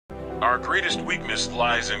Our greatest weakness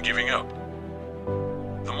lies in giving up.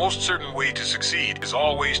 The most certain way to succeed is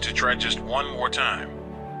always to try just one more time.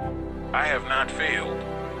 I have not failed.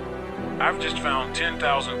 I've just found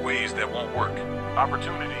 10,000 ways that won't work.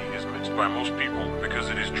 Opportunity is missed by most people because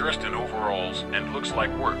it is dressed in overalls and looks like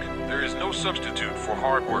work. There is no substitute for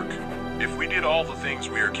hard work. If we did all the things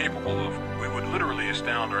we are capable of, we would literally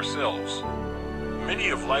astound ourselves. Many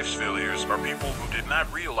of life's failures are people who did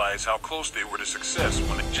not realize how close they were to success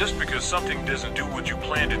just because something doesn't do what you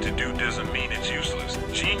planned it to do doesn't mean it's useless.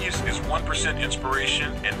 Genius is 1%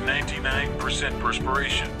 inspiration and 99%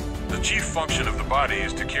 perspiration. The chief function of the body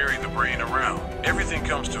is to carry the brain around. Everything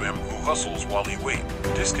comes to him who hustles while he waits.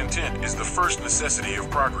 Discontent is the first necessity of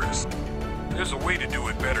progress. There's a way to do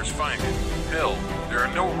it, better's find it. Hell, there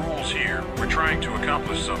are no rules here. We're trying to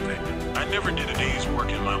accomplish something. I never did a day's work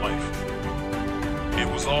in my life.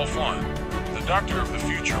 It was all fun. The doctor of the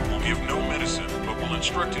future will give no medicine, but will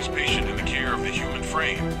instruct his patient in the care of the human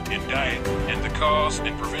frame, in diet, and the cause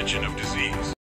and prevention of disease.